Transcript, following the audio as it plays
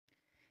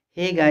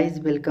Hey guys,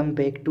 welcome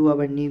back to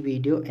our new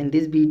video. In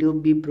this video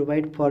we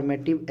provide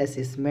formative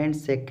assessment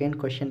second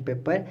question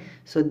paper.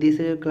 So this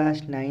is your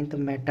class 9th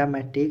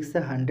mathematics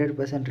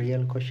 100%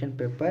 real question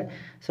paper.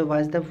 So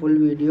watch the full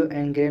video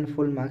and gain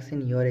full marks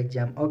in your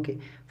exam. Okay,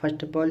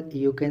 first of all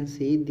you can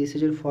see this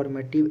is your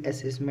formative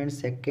assessment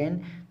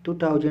second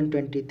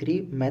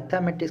 2023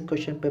 mathematics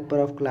question paper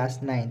of class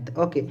 9th.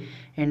 Okay,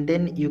 and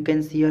then you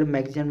can see your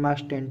maximum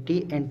marks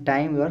 20 and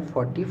time your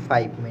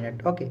 45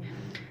 minutes. Okay,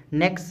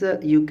 next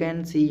you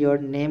can see your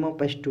name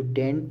of a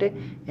student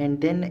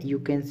and then you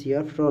can see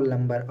your roll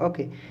number.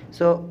 Okay,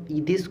 so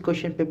this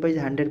question paper is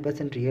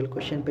 100% real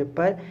question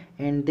paper,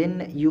 and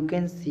then you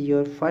can see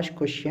your first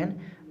question,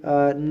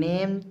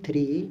 name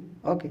three.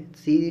 Okay,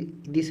 see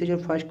this is your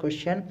first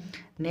question,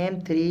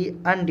 name three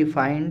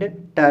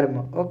undefined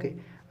term. Okay,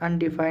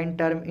 undefined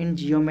term in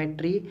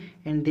geometry.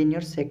 And then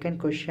your second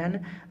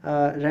question,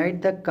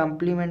 write the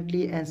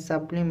complementary and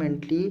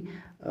supplementary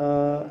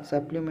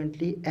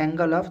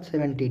angle of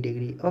 70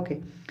 degree.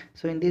 Okay,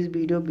 so in this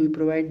video we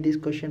provide this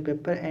question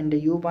paper, and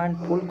you want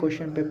full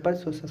question paper,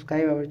 so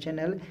subscribe our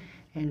channel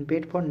and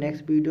wait for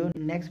next video.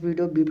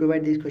 We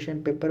provide this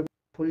question paper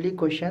fully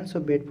question, so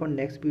wait for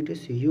next video.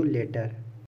 See you later.